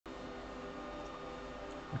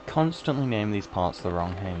I constantly name these parts the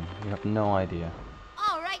wrong name. You have no idea.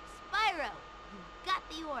 Alright, Spyro! You've got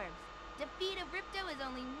the orbs. Defeat of Ripto is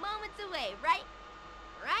only moments away, right?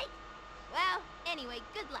 Right? Well, anyway,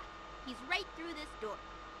 good luck. He's right through this door.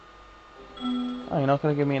 Oh, you're not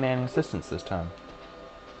going to give me any assistance this time.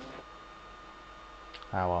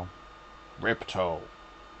 Ah well. Ripto.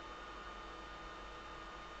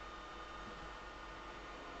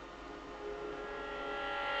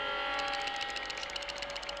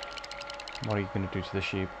 What are you going to do to the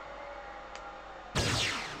sheep?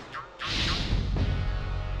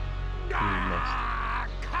 Ah,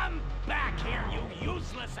 come back here, you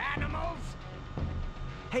useless animals!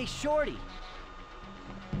 Hey, Shorty.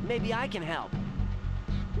 Maybe I can help.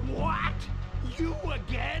 What? You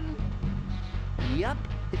again? Yup.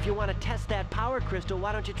 If you want to test that power crystal,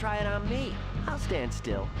 why don't you try it on me? I'll stand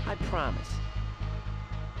still. I promise.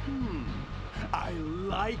 I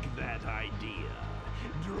like that idea.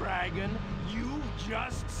 Dragon, you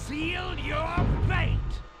just sealed your fate!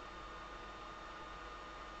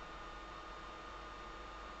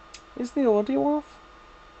 Is the audio off?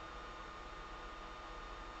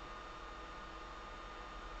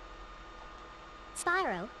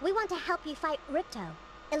 Spyro, we want to help you fight Ripto.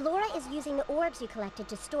 Elora is using the orbs you collected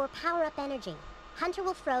to store power-up energy. Hunter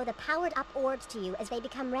will throw the powered-up orbs to you as they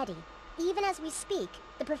become ready. Even as we speak,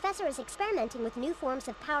 the professor is experimenting with new forms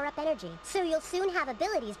of power-up energy, so you'll soon have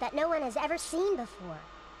abilities that no one has ever seen before.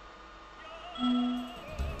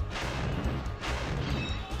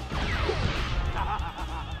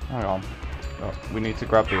 Hang on. Oh, we need to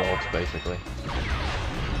grab the orbs, basically.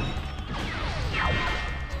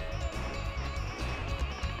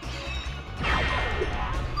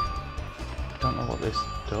 I don't know what this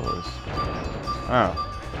does. Oh.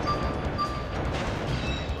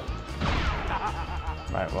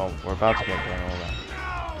 Right, well, we're about to get going all that.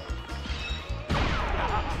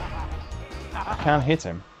 I can't hit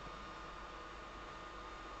him.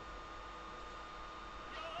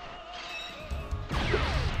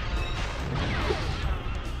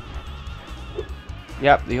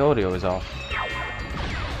 Yep, the audio is off.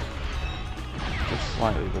 Just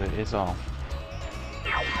slightly, but it is off.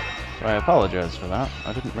 So I apologise for that.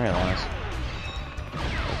 I didn't realise.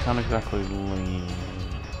 I can't exactly leave.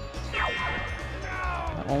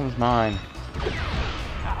 That one was mine.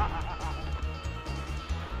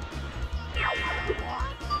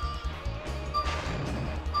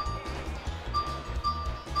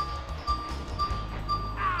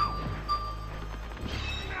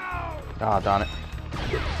 Ah, darn it.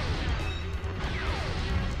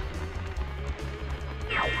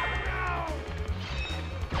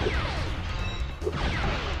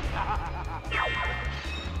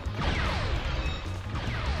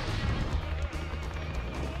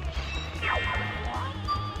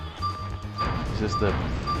 This is the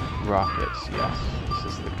rockets, yes.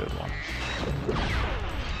 This is the good one.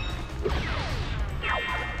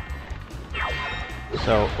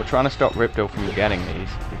 So, we're trying to stop Ripto from getting these,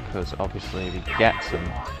 because obviously if he gets them,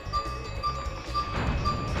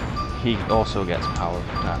 he also gets power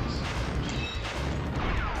attacks.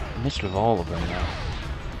 I missed with all of them now.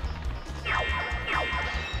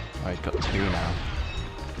 Oh, he's got two now.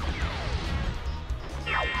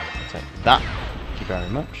 I'll take that. Thank you very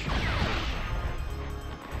much.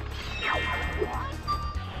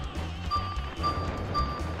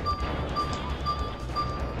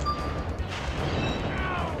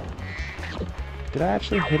 Did I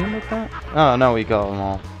actually hit him with that? Oh no, we got them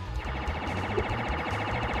all.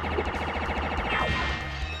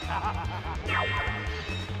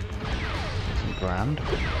 Some grand.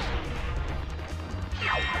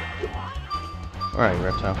 Alright,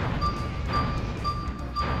 Reptile.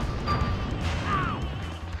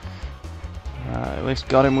 At least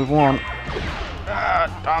got him with one.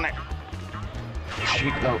 Ah, darn it.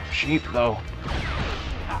 Sheep though, sheep though.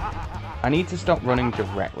 I need to stop running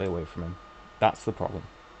directly away from him. That's the problem.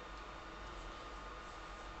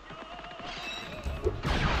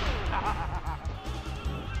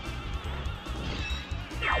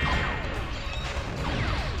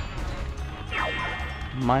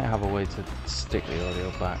 Might have a way to stick the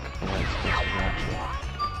audio back the way it's supposed to be actually.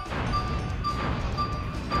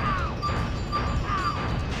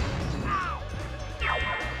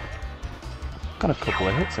 Got a couple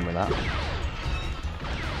of hits in with that.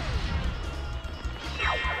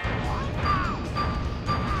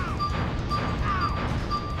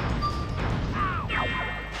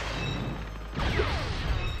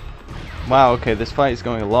 Wow, okay, this fight is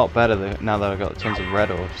going a lot better now that I've got tons of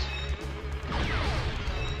red orbs.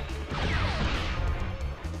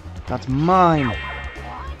 That's mine!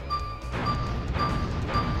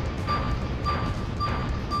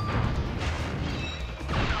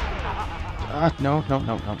 No, no, no,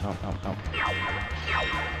 no, no, no, no.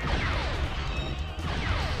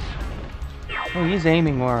 Oh, he's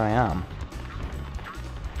aiming where I am.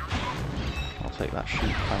 I'll take that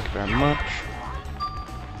sheep, thank you very much.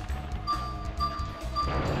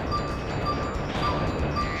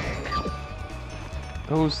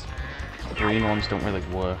 Those green ones don't really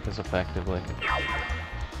work as effectively.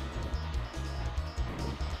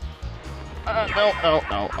 No, no,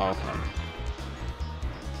 no, okay.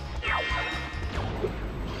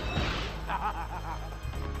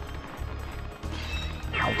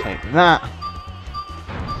 I'll take that.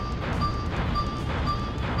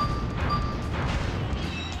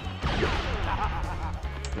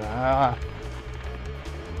 Ah.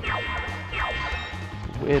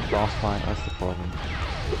 Weird boss fight, that's the problem.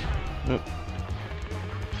 Nope.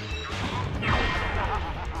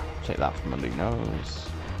 Take that from under your nose.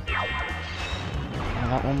 Oh,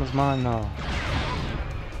 that one was mine though.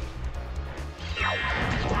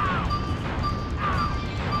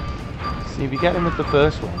 See, if you get him with the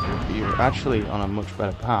first one, you're actually on a much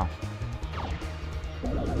better path.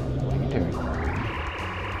 What are you doing?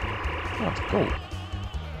 Oh, it's gold.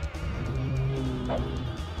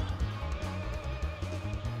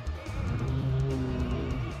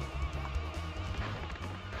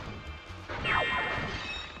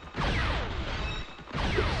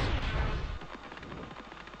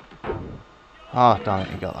 Ah, oh, damn it,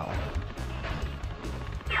 you got that one.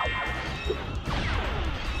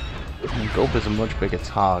 I mean, Gulp is a much bigger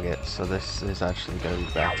target, so this is actually going to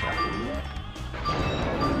be better.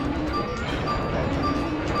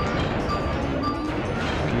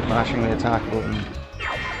 Keep mashing the attack button.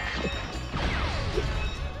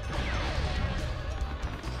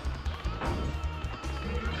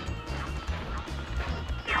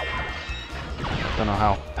 I don't know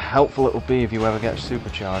how helpful it will be if you ever get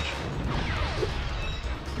supercharged.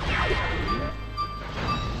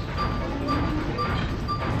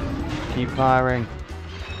 Keep firing.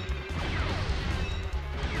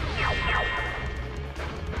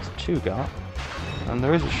 It's two got. And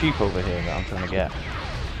there is a sheep over here that I'm trying to get.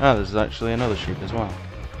 Oh, there's actually another sheep as well.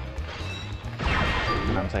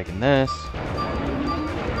 And I'm taking this.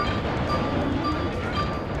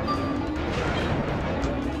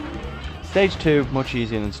 Stage 2, much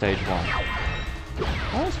easier than stage 1.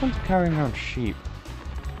 Why is one carrying around sheep?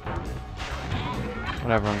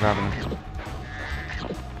 Whatever, I'm grabbing them.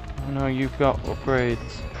 Oh no, you've got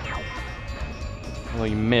upgrades. Well,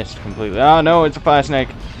 you missed completely. Oh no, it's a fire snake.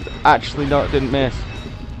 Actually, no, it didn't miss.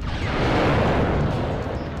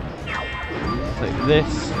 Take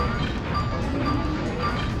this.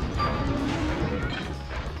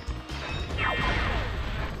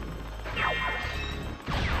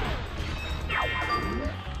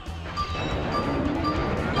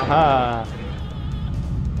 Aha!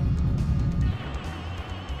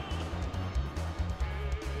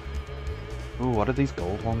 Ooh, what are these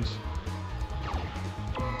gold ones?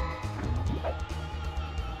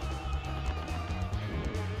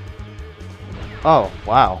 Oh,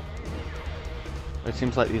 wow. It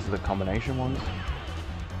seems like these are the combination ones.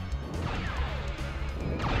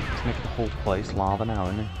 Let's make the whole place lava now,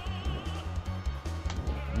 isn't it?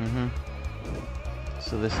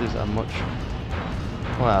 So this is a much...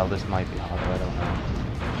 Well, this might be harder, I don't know.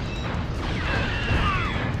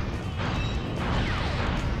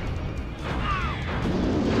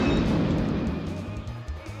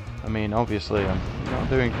 I mean, obviously, I'm not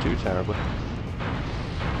doing too terribly.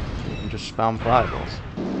 You can just spam fireballs.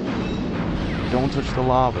 Don't touch the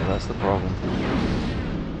lava, that's the problem.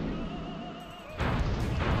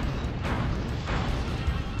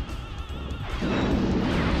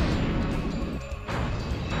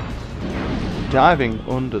 Diving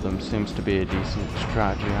under them seems to be a decent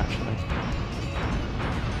strategy, actually.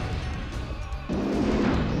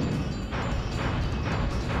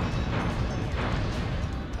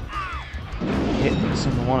 Hit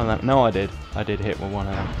some one of them. No, I did. I did hit with one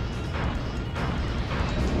of them.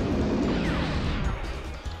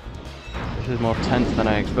 This is more tense than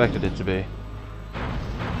I expected it to be.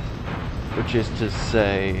 Which is to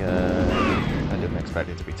say, I didn't expect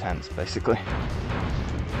it to be tense, basically.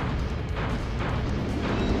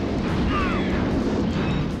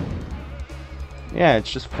 Yeah,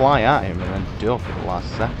 it's just fly at him and then duck at the last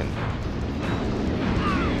second.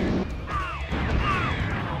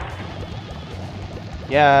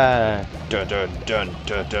 Yeah! Dun dun dun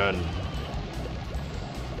dun dun!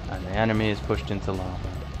 And the enemy is pushed into lava.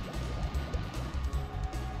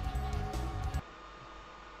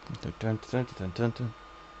 Dun dun dun dun dun dun.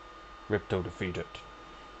 Ripto defeated.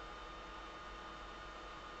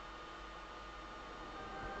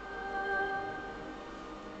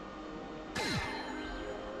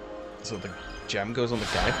 So the gem goes on the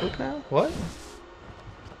guidebook now? What?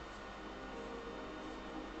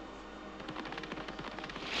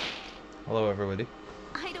 Hello, everybody.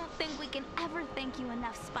 I don't think we can ever thank you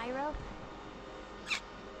enough, Spyro.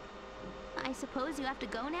 I suppose you have to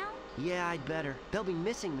go now? Yeah, I'd better. They'll be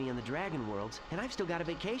missing me in the Dragon Worlds, and I've still got a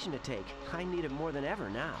vacation to take. I need it more than ever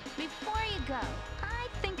now. Before you go, I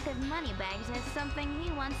think that Moneybags has something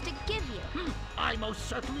he wants to give you. I most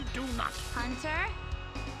certainly do not. Hunter?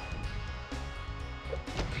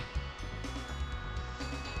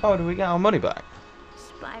 Oh, do we get our money back?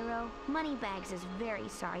 Spyro, Moneybags is very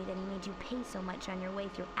sorry that he made you pay so much on your way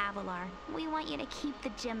through Avalar. We want you to keep the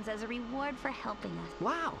gems as a reward for helping us.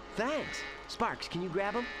 Wow, thanks. Sparks, can you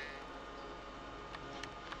grab them?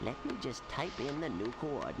 Let me just type in the new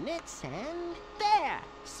coordinates and... There!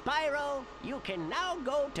 Spyro, you can now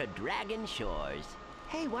go to Dragon Shores.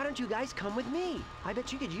 Hey, why don't you guys come with me? I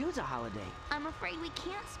bet you could use a holiday. I'm afraid we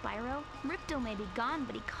can't, Spyro. Ripto may be gone,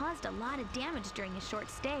 but he caused a lot of damage during his short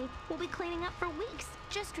stay. We'll be cleaning up for weeks.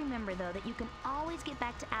 Just remember, though, that you can always get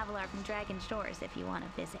back to Avalar from Dragon Shores if you want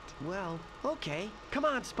to visit. Well, okay. Come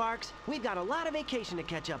on, Sparks. We've got a lot of vacation to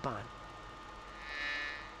catch up on.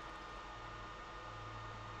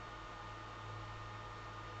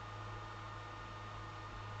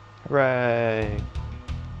 Hooray!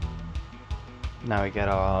 Now we get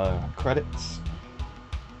our credits.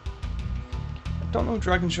 I don't know if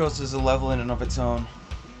Dragon Shores is a level in and of its own.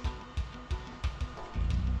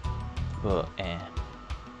 But,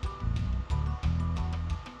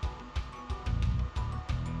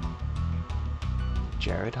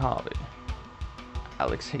 Jared Harvey.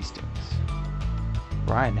 Alex Hastings.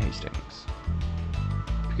 Brian Hastings.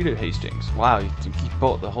 Peter Hastings. Wow, you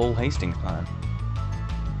bought the whole Hastings clan.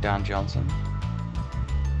 Dan Johnson.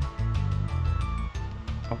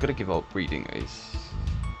 I'm gonna give up reading these.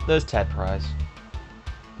 There's Ted Price.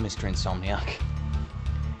 Mr. Insomniac.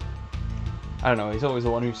 I don't know, he's always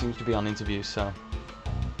the one who seems to be on interviews, so...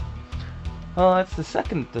 Well, that's the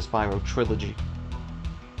second The Spyro trilogy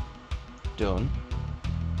done.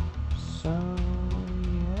 So,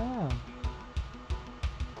 yeah.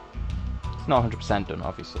 It's not 100% done,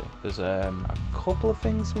 obviously. There's a couple of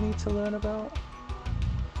things we need to learn about.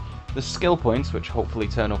 There's skill points, which hopefully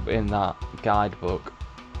turn up in that guidebook.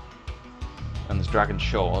 And there's Dragon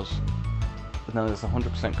Shores. But then there's a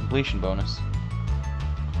 100% completion bonus.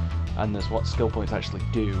 And there's what skill points actually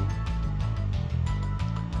do.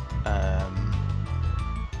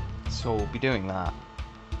 So we'll be doing that.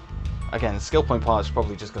 Again, the skill point part is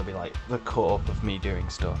probably just going to be like the cut-up of me doing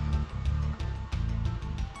stuff.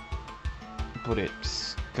 But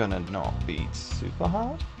it's gonna not be super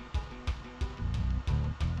hard.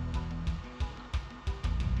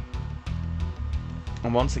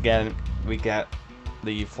 And once again, we get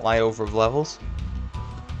the flyover of levels.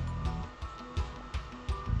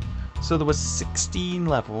 So there was 16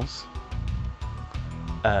 levels,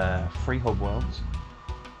 3 hub worlds,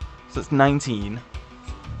 so it's 19,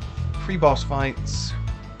 3 boss fights,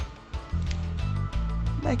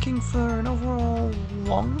 making for an overall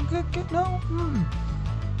longer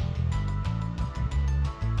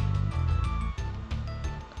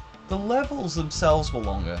The levels themselves were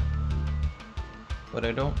longer, but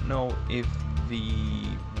I don't know if the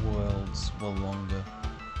worlds were longer.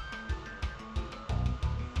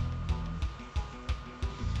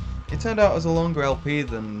 It turned out as a longer LP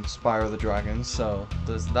than Spyro the Dragon, so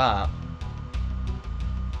there's that.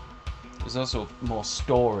 There's also more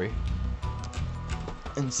story.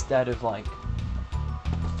 Instead of like,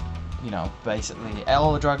 you know, basically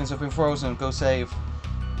all the dragons have been frozen, go save.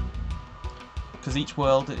 Because each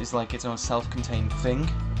world is like its own self-contained thing.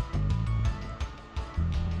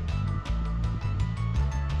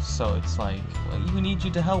 So it's like, well, we need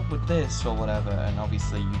you to help with this or whatever, and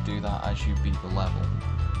obviously you do that as you beat the level.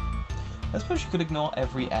 I suppose you could ignore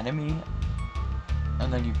every enemy,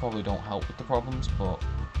 and then you probably don't help with the problems, but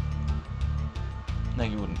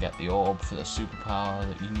then you wouldn't get the orb for the superpower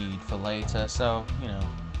that you need for later, so, you know.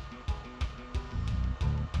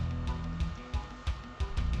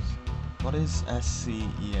 What is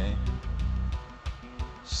SCEA?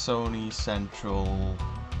 Sony Central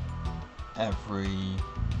Everyman.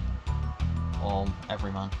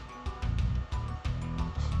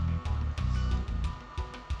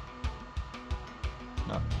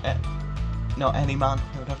 No, any man.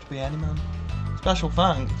 It would have to be any man. Special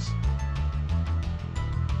thanks.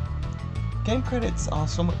 Game credits are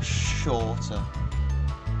so much shorter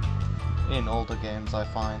in older games, I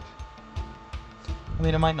find. I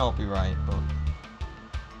mean, I might not be right, but...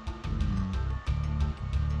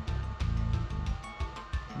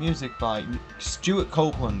 Music by Stuart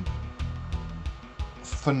Copeland.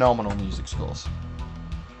 phenomenal music scores.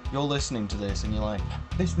 You're listening to this and you're like,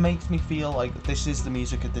 this makes me feel like this is the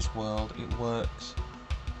music of this world. It works.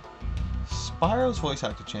 Spyro's voice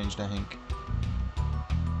actor changed, I think.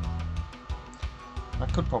 I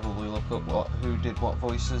could probably look up who did what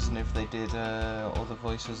voices and if they did other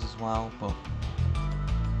voices as well, but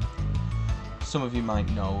some of you might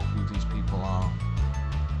know who these people are.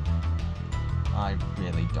 I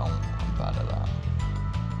really don't. I'm bad at that.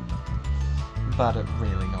 I'm bad at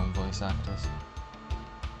really known voice actors.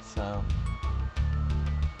 So,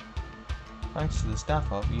 thanks to the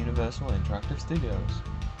staff of Universal Interactive Studios.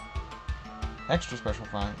 Extra special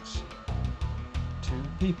thanks to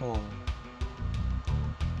people.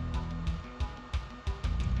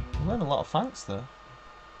 We learned a lot of thanks there.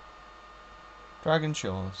 Dragon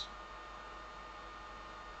Shores.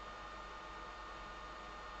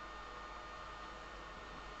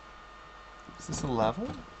 Is this a level?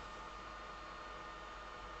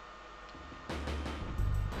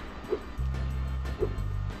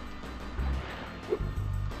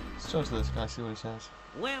 Let's talk to this guy, see what he says.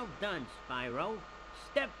 Well done, Spyro.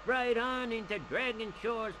 Step right on into Dragon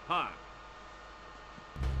Shores Park.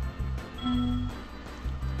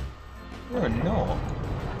 You're a Nork.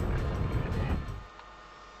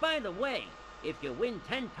 By the way, if you win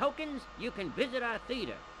 10 tokens, you can visit our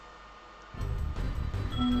theater.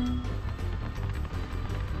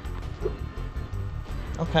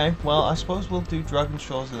 Okay, well, I suppose we'll do Dragon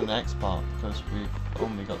Shores in the next part, because we've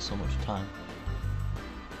only got so much time.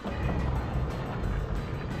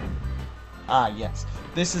 Ah, yes.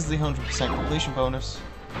 This is the 100% completion bonus.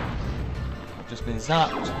 I've just been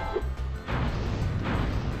zapped.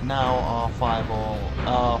 Now our fireball,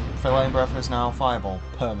 Flame Breath is now fireball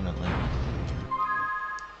permanently.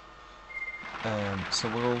 So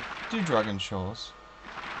we'll do Dragon Shores.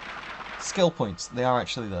 Skill points, they are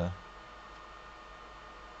actually there.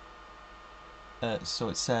 So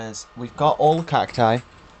it says, we've got all the cacti,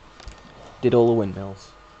 did all the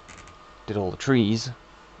windmills, did all the trees,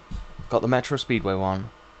 got the Metro Speedway one,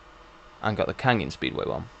 and got the Canyon Speedway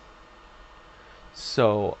one.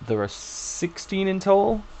 So there are 16 in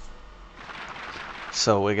total.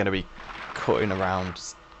 So we're going to be cutting around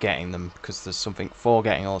getting them, because there's something for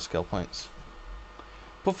getting all the skill points.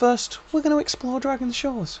 But first, we're going to explore Dragon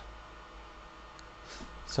Shores.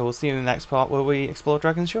 So we'll see you in the next part where we explore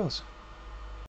Dragon Shores.